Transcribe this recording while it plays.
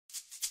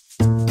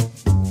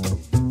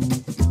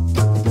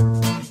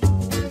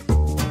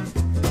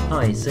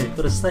Hi, so I've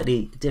got a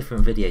slightly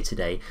different video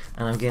today,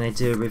 and I'm going to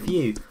do a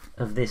review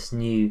of this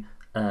new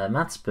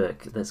maths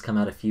book that's come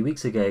out a few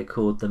weeks ago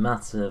called The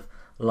Maths of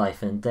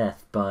Life and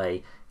Death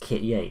by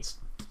Kit Yates.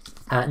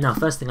 Now,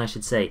 first thing I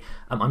should say,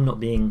 I'm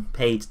not being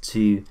paid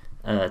to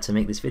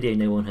make this video.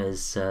 No one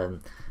has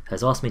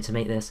asked me to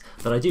make this,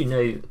 but I do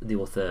know the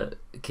author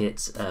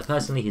Kit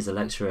personally. He's a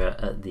lecturer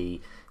at the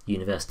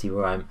university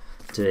where I'm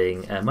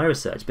doing my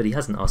research, but he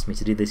hasn't asked me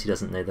to do this. He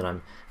doesn't know that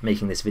I'm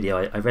making this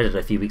video. I read it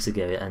a few weeks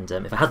ago, and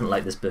if I hadn't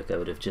liked this book, I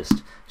would have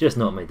just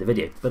not made the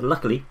video. But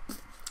luckily,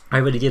 I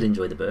really did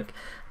enjoy the book,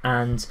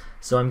 and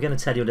so I'm going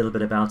to tell you a little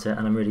bit about it,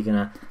 and I'm really going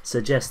to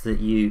suggest that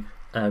you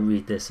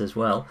read this as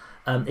well.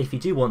 If you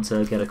do want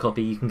to get a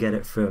copy, you can get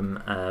it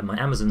from my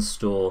Amazon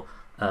store,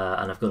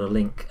 and I've got a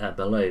link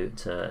below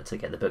to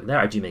get the book there.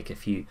 I do make a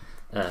few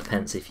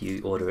pence if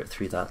you order it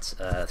through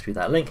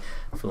that link.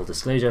 Full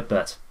disclosure,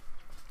 but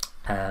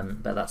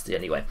that's the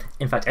only way.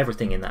 In fact,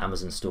 everything in the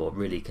Amazon store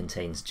really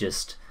contains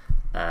just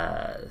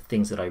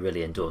things that I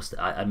really endorse.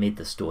 I made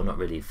the store not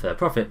really for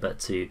profit, but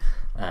to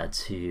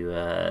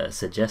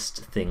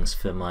suggest things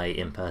for my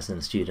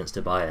in-person students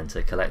to buy and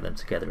to collect them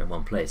together in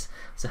one place.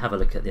 So have a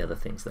look at the other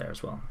things there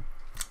as well.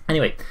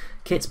 Anyway,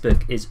 Kit's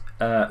book is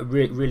a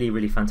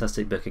really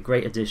fantastic book, a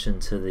great addition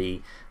to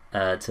the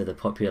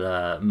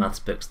popular maths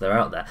books that are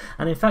out there.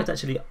 And in fact,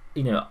 actually,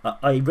 you know,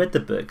 I read the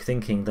book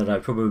thinking that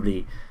I'd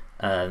probably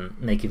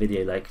make a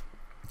video like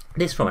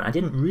this from it. I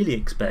didn't really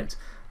expect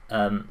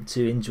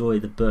to enjoy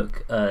the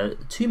book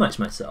too much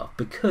myself,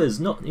 because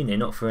not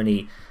for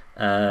any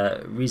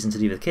reason to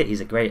do with Kit. He's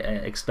a great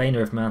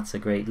explainer of maths, a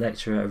great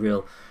lecturer, a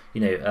real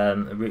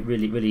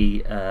really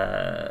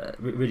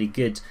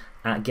good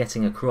at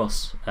getting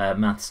across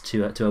maths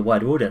to a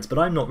wider audience. But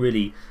I'm not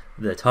really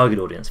the target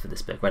audience for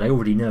this book, right? I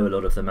already know a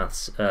lot of the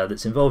maths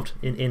that's involved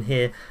in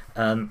here.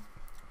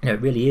 It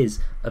really is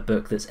a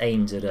book that's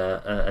aimed at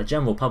a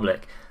general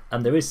public.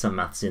 And there is some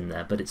maths in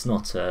there, but it's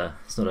not a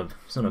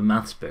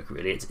maths book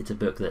really. It's a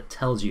book that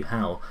tells you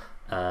how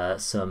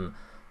some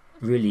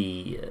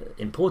really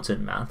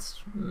important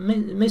maths,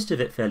 most of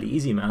it fairly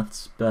easy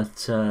maths, but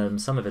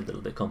some of it a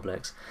little bit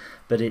complex.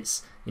 But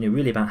it's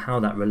really about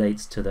how that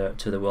relates to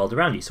the world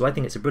around you. So I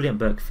think it's a brilliant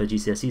book for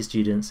GCSE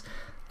students,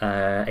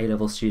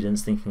 A-level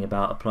students thinking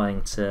about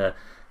applying to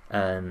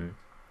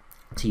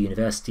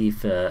university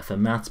for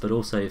maths, but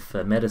also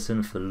for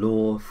medicine, for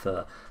law,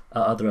 for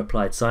other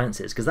applied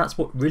sciences, because that's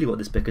really what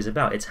this book is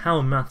about. It's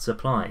how maths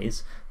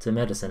applies to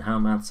medicine, how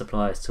maths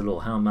applies to law,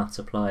 how maths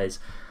applies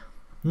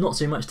not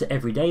so much to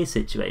everyday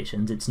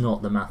situations. It's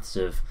not the maths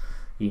of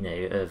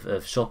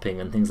of shopping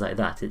and things like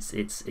that. It's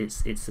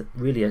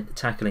really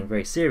tackling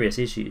very serious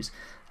issues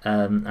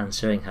and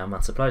showing how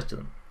maths applies to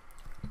them.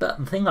 But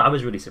the thing that I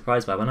was really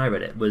surprised by when I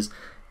read it was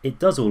it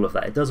does all of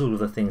that. It does all of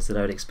the things that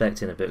I would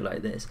expect in a book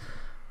like this,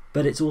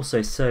 but it's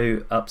also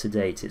so up to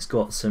date. It's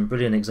got some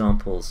brilliant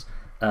examples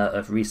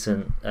of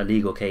recent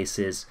legal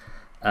cases,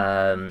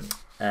 of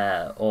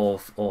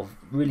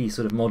really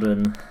sort of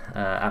modern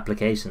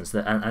applications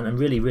that and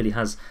really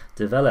has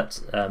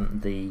developed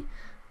the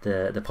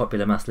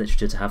popular maths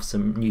literature to have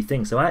some new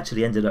things. So I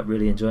actually ended up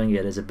really enjoying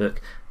it as a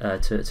book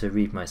to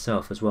read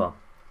myself as well.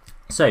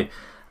 So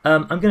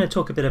I'm going to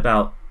talk a bit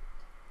about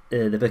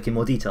the book in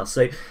more detail.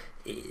 So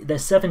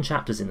there's 7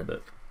 chapters in the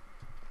book,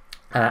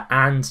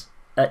 and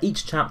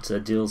each chapter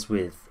deals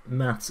with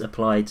maths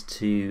applied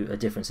to a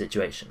different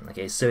situation.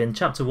 Okay, so in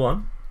chapter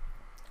 1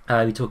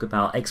 we talk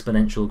about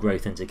exponential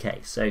growth and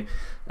decay. So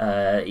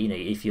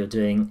if you're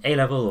doing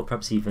A-level, or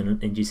perhaps even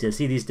in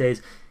GCSE these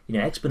days,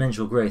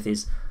 exponential growth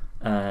is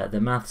the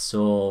maths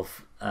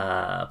of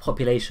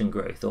population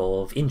growth,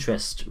 of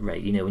interest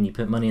rate. When you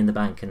put money in the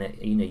bank and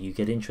you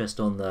get interest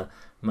on the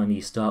money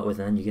you start with,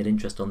 and then you get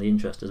interest on the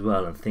interest as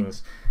well, and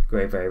things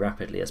grow very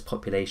rapidly as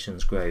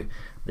populations grow.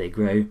 They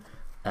grow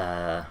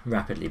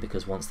rapidly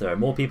because once there are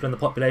more people in the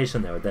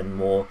population, there are then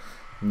more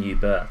new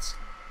births.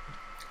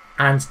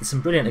 And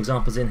some brilliant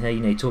examples in here.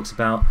 He talks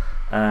about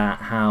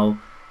how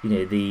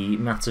the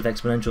maths of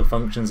exponential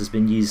functions has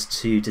been used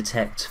to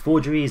detect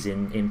forgeries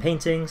in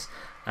paintings,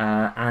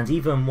 and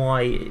even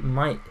why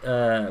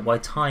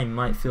time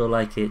might feel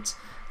like it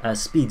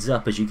speeds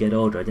up as you get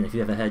older. I don't know if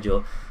you've ever heard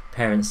your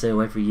parents say,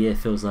 "Oh, every year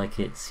feels like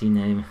it's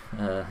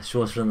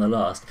shorter than the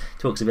last."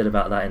 Talks a bit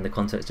about that in the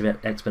context of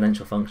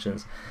exponential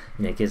functions.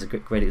 Gives a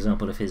great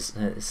example of his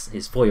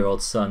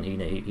 4-year-old son who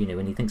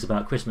when he thinks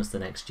about Christmas the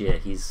next year,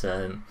 he's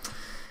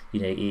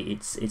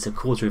it's a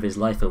quarter of his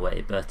life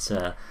away, but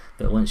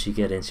once you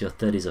get into your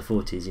 30s or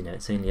 40s,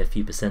 it's only a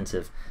few percent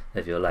of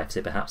your life.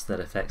 So perhaps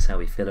that affects how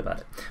we feel about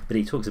it. But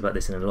he talks about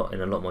this in a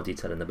lot more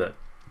detail in the book.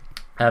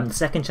 The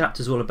second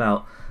chapter is all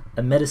about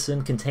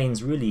medicine.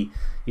 Contains really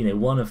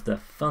one of the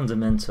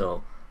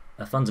fundamentally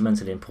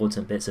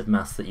important bits of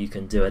maths that you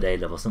can do at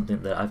A-level.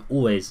 Something that I've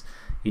always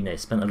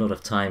spent a lot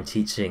of time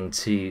teaching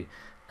to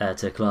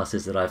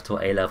classes that I've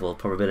taught A-level,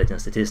 probability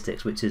and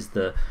statistics, which is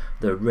the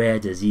rare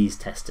disease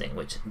testing,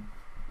 which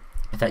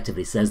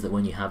effectively says that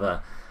when you have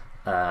a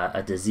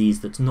disease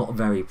that's not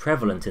very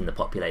prevalent in the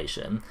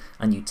population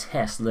and you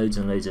test loads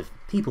and loads of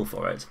people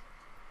for it,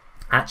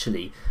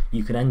 actually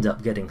you can end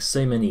up getting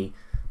so many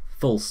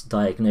false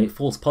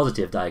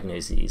positive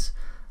diagnoses,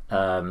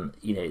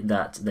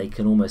 that they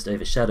can almost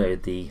overshadow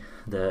the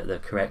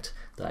correct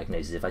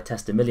diagnosis. If I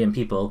test 1 million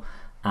people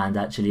and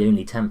actually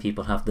only 10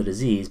 people have the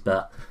disease,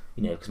 but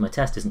because my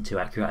test isn't too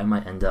accurate, I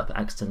might end up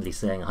accidentally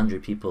saying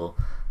 100 people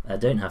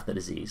don't have the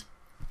disease,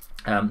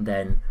 so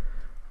that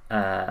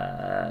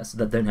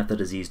don't have the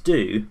disease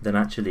then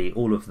actually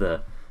all of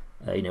the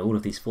all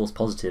of these false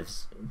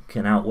positives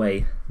can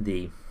outweigh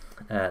the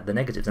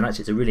negatives. And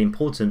actually it's a really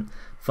important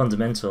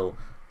fundamental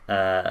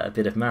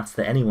bit of maths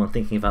that anyone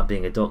thinking about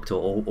being a doctor,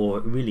 or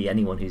really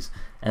anyone who's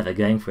ever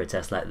going for a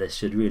test like this,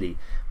 should really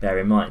bear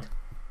in mind.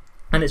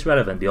 And it's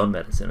relevant beyond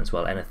medicine as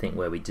well, anything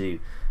where we do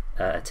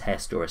a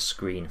test or a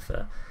screen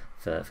for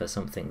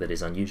something that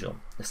is unusual,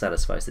 that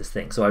satisfies this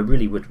thing. So I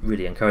would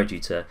really encourage you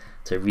to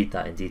read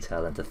that in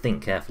detail and to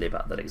think carefully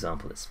about that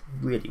example. It's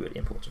really, really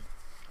important.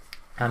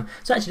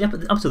 So actually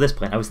up to this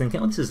point I was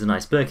thinking, this is a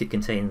nice book. It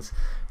contains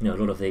a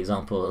lot of the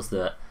examples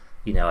that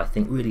I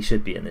think really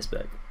should be in this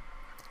book.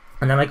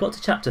 And then I got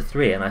to chapter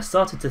 3 and I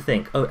started to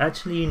think, oh,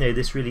 actually,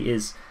 this really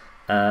is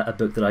a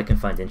book that I can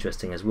find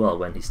interesting as well,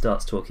 when he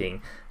starts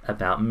talking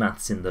about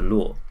maths in the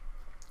law.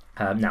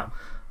 Now,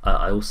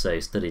 I also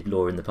studied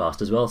law in the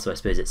past as well, so I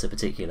suppose it's a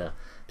particular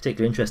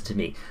interest to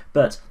me.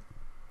 But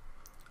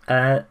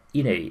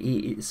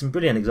some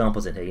brilliant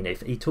examples in here.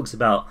 He talks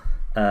about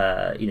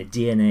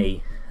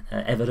DNA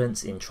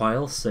evidence in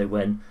trials. So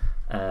when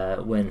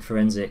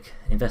forensic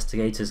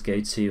investigators go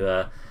to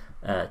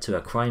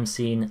a crime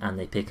scene and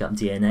they pick up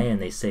DNA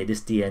and they say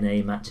this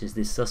DNA matches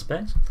this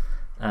suspect,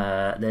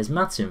 there's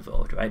maths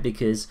involved, right?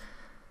 Because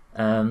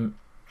we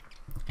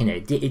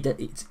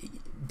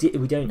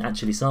don't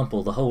actually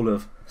sample the whole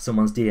of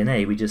someone's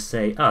DNA. We just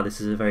say, this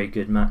is a very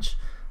good match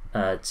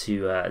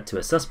to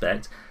a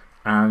suspect,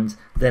 and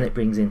then it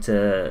brings into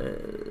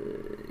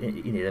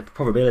the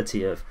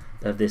probability of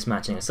this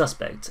matching a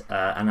suspect.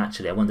 And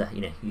actually, I wonder,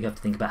 you have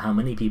to think about how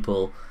many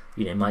people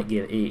might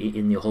give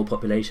in your whole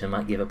population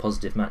might give a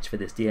positive match for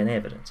this DNA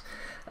evidence.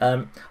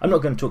 I'm not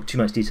going to talk too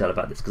much detail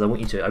about this because I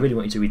really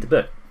want you to read the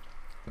book.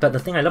 But the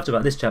thing I loved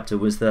about this chapter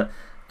was that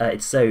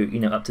it's so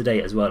up to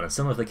date as well, and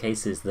some of the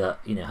cases that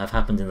have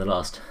happened in the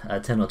last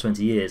 10 or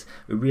 20 years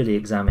were really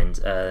examined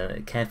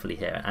carefully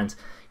here. And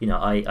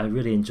I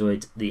really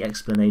enjoyed the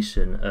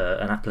explanation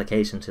and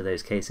application to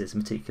those cases.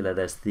 In particular,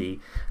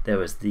 there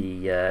was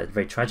the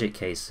very tragic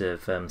case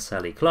of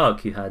Sally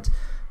Clark, who had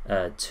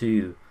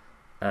 2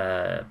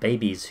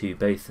 babies who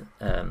both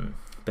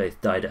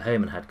died at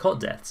home and had cot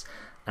deaths,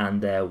 and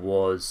there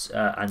was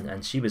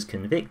and she was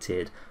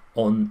convicted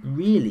on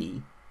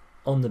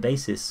the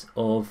basis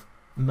of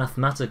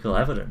mathematical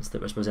evidence that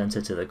was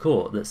presented to the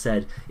court that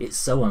said it's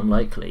so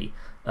unlikely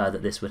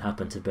that this would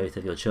happen to both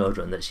of your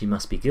children that she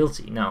must be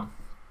guilty. Now,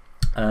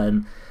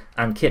 and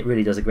Kit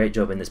really does a great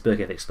job in this book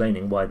of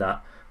explaining why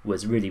that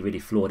was really, really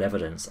flawed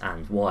evidence,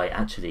 and why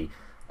actually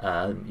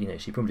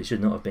she probably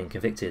should not have been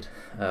convicted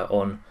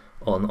on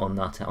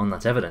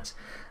that evidence.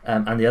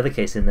 And the other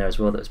case in there as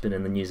well that's been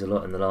in the news a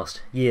lot in the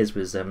last years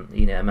was the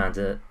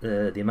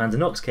Amanda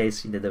Knox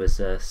case. There was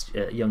a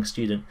young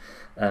student,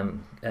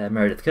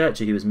 Meredith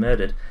Kircher, who was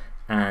murdered,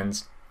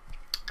 and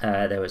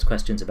there was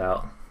questions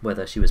about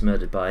whether she was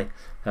murdered by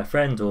her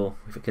friend or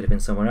if it could have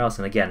been someone else.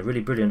 And again,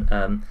 really brilliant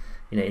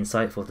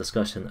insightful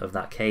discussion of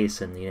that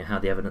case, and how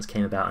the evidence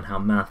came about, and how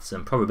maths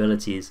and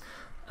probabilities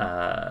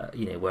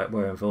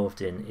were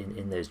involved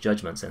in those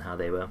judgments, and how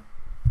they were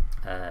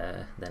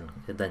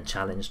then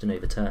challenged and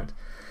overturned.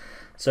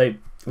 So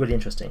really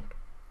interesting.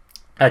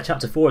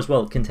 Chapter 4 as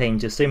well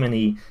contained just so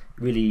many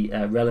really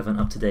relevant,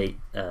 up-to-date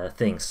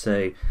things.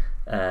 So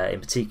in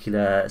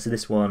particular, so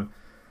this one,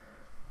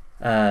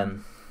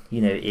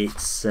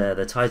 it's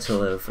the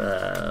title of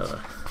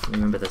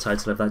remember the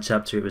title of that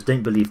chapter, it was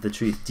Don't Believe the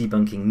Truth,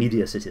 Debunking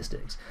Media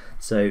Statistics.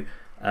 So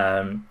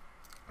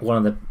one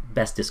of the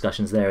best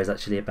discussions there is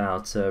actually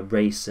about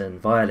race and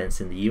violence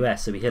in the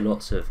US. So we hear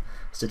lots of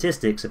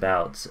statistics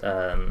about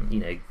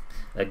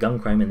gun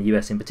crime in the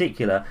US in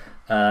particular,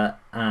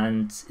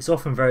 and these are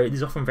often very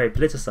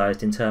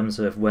politicized in terms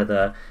of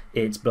whether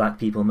it's black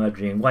people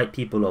murdering white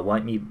people, or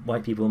white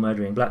people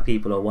murdering black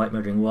people, or white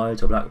murdering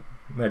white, or black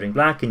murdering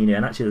black. And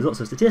and actually there's lots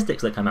of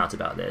statistics that come out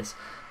about this,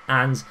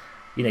 and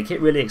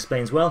Kit really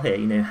explains well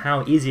here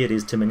how easy it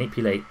is to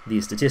manipulate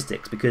these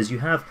statistics, because you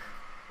have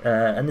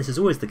and this is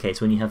always the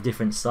case when you have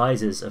different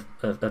sizes of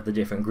the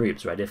different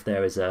groups, right? If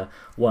there is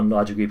one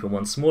larger group and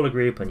one smaller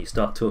group, and you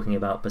start talking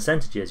about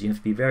percentages, you have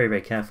to be very,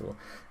 very careful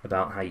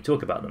about how you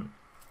talk about them.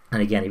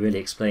 And again, he really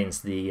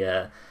explains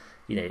it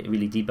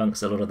really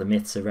debunks a lot of the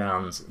myths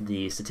around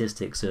the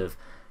statistics of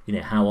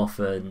how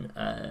often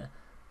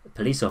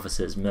police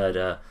officers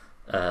murder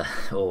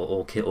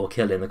or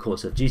kill in the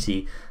course of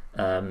duty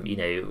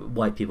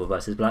white people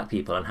versus black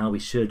people, and how we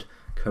should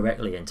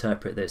correctly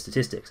interpret those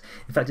statistics.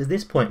 In fact, at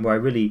this point where I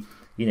really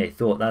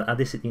thought that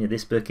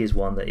this book is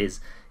one that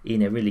is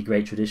in a really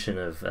great tradition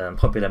of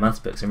popular maths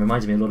books, and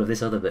reminds me a lot of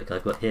this other book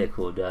I've got here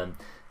called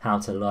How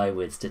to Lie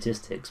with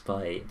Statistics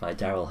by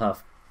Darrell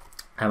Huff.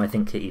 I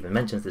think Kit even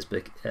mentions this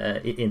book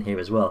in here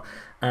as well.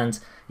 And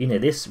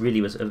this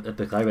really was a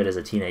book I read as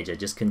a teenager,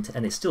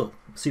 and it's still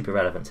super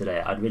relevant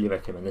today. I'd really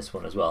recommend this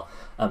one as well.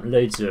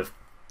 Loads of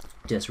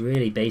just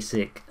really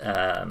basic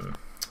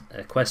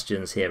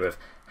questions here of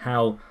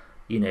how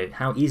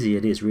easy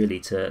it is really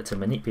to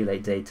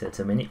manipulate data,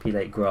 to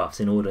manipulate graphs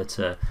in order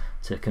to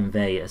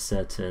convey a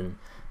certain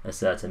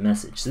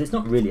message. So it's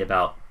not really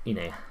about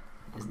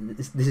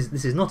this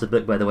is not a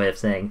book, by the way, of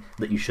saying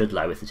that you should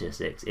lie with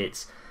statistics.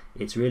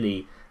 It's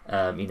really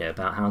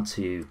about how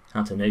to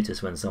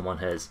notice when someone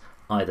has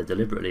either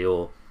deliberately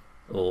or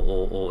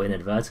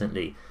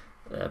inadvertently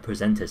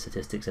presented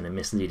statistics in a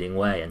misleading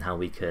way, and how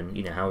we can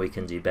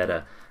do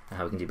better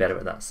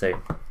at that. So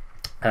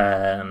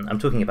I'm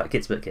talking about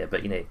Kit's book here,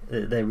 but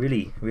they're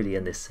really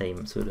in this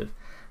same sort of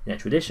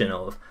tradition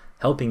of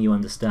helping you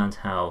understand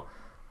how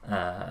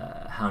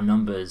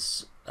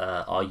numbers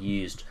are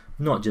used,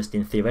 not just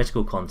in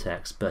theoretical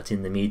context, but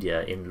in the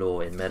media, in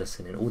law, in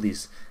medicine, in all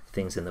these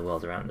things in the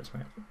world around us,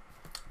 right?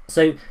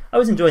 So I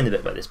was enjoying the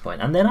book by this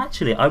point, and then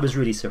actually I was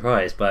really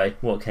surprised by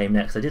what came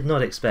next. I did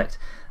not expect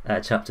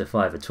chapter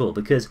 5 at all,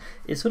 because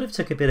it sort of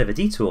took a bit of a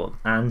detour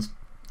and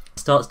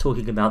starts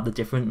talking about the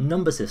different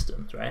number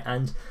systems, right?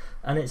 And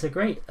it's a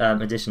great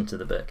addition to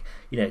the book.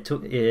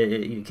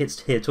 Kit's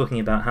here talking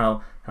about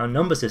how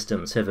number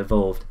systems have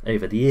evolved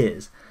over the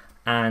years,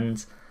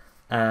 and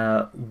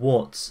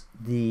what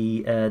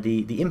the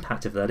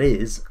impact of that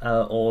is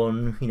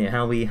on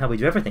how we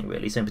do everything,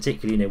 really. So in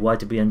particular, why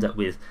did we end up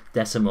with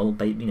decimal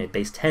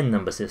base 10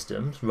 number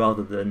systems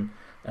rather than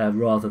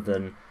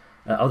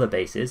other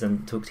bases?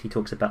 And he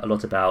talks a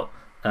lot about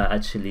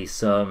actually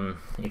some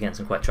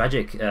quite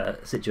tragic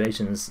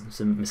situations,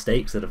 some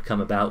mistakes that have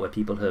come about where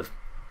people have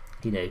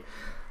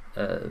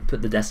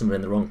put the decimal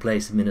in the wrong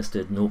place,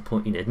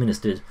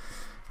 administered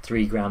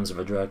 3 grams of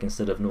a drug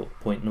instead of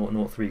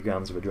 0.003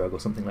 grams of a drug or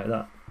something like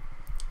that.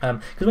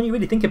 Because when you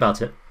really think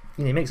about it,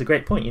 he makes a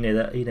great point.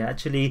 That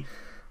actually,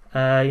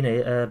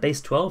 a base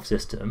 12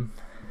 system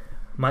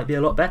might be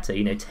a lot better.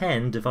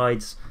 10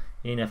 divides.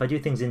 If I do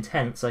things in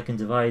tenths, I can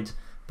divide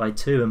by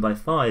 2 and by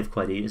 5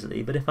 quite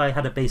easily. But if I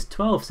had a base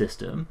 12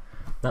 system,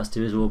 that's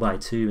divisible by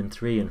 2 and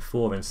 3 and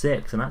 4 and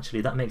 6, and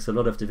actually that makes a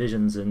lot of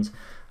divisions and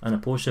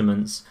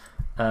apportionments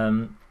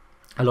a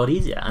lot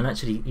easier. And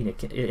actually,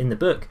 in the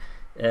book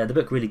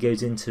really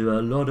goes into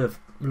a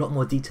lot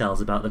more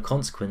details about the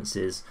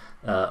consequences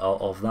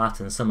of that,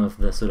 and some of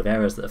the sort of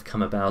errors that have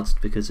come about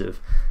because of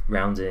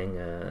rounding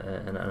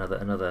and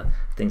other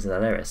things in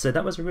that area. So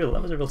that was a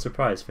real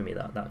surprise for me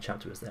that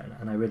chapter was there,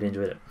 and I really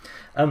enjoyed it.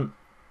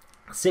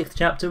 6th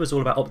chapter was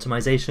all about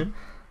optimization.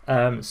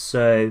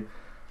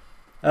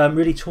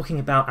 Really talking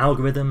about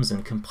algorithms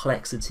and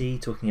complexity,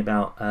 talking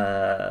about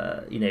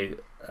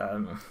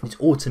these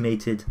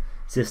automated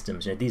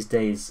systems. These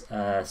days,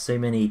 so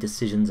many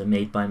decisions are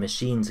made by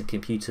machines and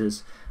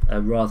computers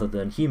rather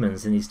than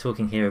humans, and he's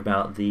talking here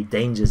about the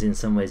dangers in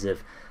some ways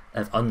of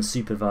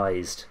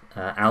unsupervised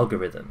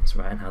algorithms,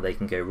 right, and how they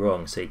can go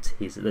wrong. So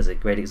there's a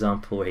great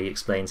example where he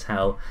explains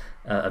how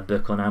a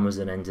book on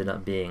Amazon ended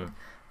up being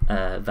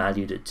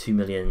valued at $2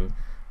 million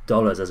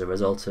as a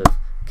result of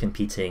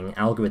competing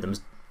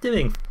algorithms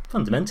doing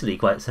fundamentally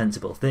quite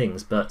sensible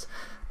things, but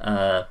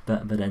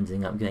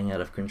ending up getting out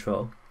of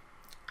control.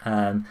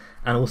 And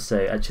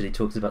also actually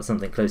talks about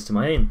something close to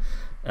my own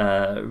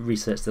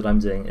research that I'm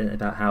doing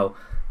about how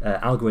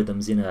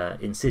algorithms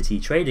in city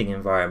trading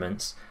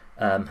environments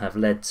have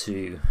led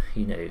to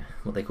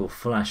what they call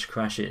flash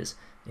crashes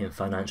in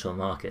financial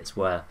markets,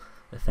 where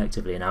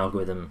effectively an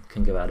algorithm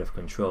can go out of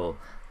control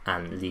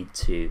and lead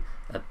to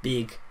a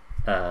big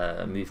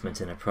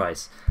movement in a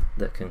price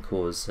that can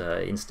cause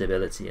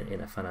instability in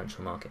a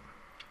financial market.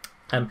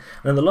 And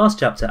then the last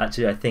chapter,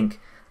 actually,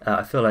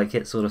 I feel like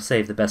it sort of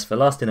saved the best for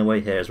last in a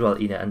way here as well,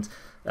 and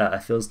it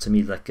feels to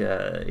me like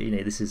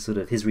this is sort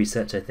of his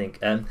research, I think,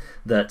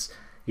 that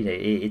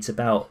it's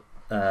about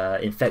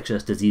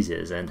infectious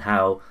diseases and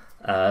how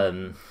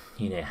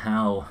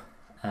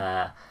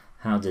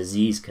how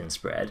disease can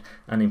spread,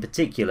 and in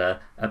particular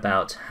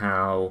about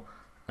how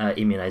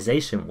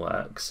immunization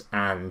works,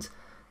 and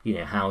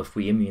how if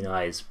we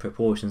immunize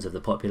proportions of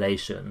the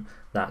population,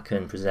 that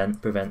can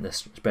prevent the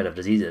spread of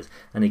diseases.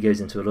 And he goes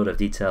into a lot of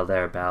detail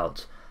there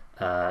about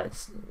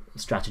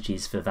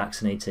strategies for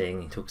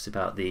vaccinating. He talks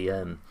about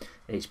the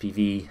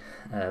HPV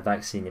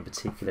vaccine in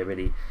particular.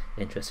 Really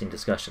interesting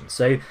discussion.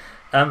 So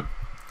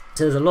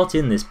there's a lot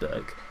in this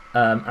book,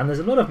 and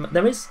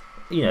there is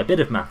a bit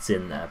of maths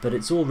in there, but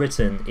it's all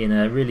written in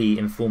a really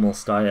informal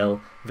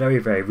style, very,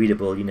 very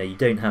readable. You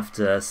don't have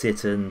to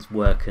sit and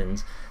work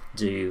and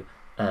do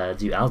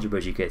algebra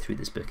as you go through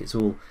this book. It's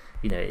all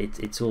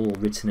it's all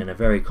written in a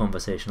very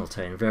conversational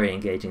tone, very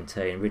engaging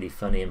tone, really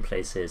funny in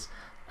places,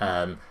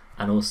 and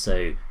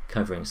also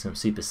covering some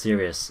super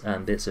serious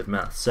bits of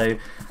math. So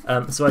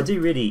I do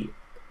really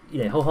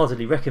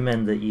wholeheartedly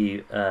recommend that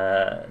you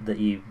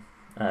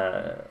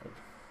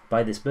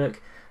buy this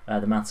book,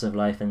 The Maths of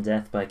Life and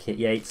Death by Kit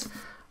Yates.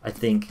 I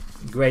think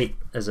great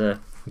as a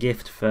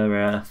gift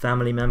for a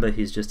family member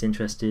who's just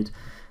interested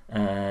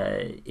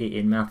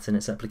in maths and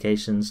its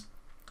applications.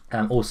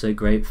 Also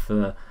great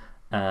for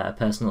a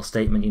personal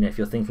statement. If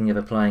you're thinking of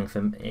applying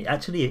for,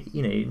 actually,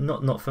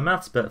 not for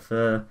maths, but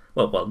for,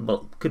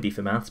 well, could be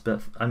for maths,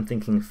 but I'm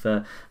thinking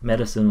for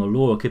medicine or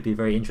law. It could be a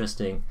very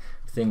interesting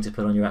thing to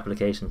put on your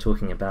application,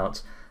 talking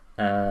about,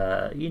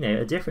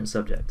 a different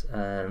subject,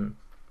 and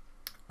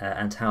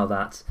how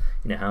that,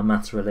 how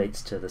maths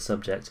relates to the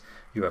subject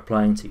you're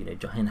applying to,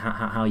 and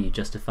how are you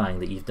justifying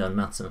that you've done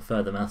maths and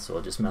further maths,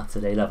 or just maths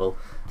at A level,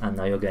 and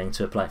now you're going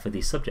to apply for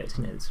these subjects.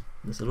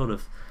 There's a lot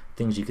of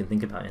things you can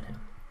think about in here.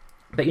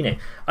 But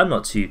I'm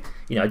not too,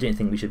 I don't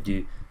think we should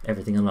do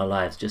everything in our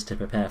lives just to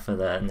prepare for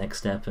the next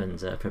step and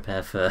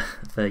prepare for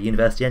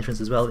university entrance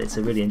as well. It's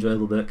a really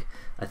enjoyable book.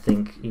 I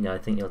think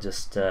you'll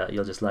just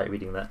like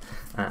reading that,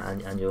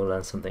 and you'll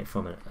learn something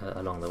from it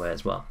along the way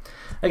as well.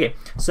 Okay,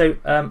 so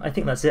I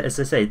think that's it. As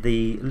I say,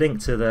 the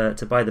link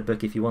to buy the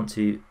book if you want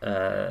to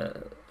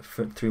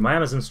through my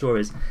Amazon store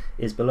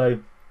is below.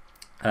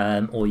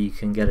 Or you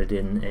can get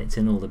it's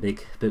in all the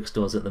big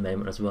bookstores at the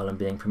moment as well, and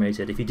being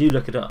promoted. If you do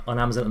look it up on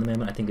Amazon at the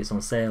moment, I think it's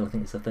on sale. I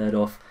think it's a third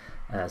off.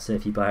 So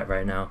if you buy it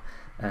right now,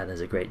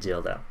 there's a great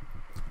deal there.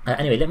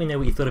 Anyway, let me know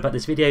what you thought about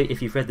this video.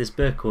 If you've read this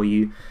book, or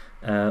you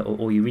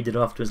read it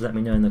afterwards, let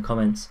me know in the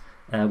comments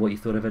what you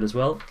thought of it as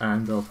well,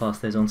 and I'll pass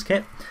those on to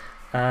Kit.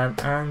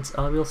 And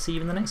I will see you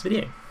in the next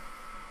video.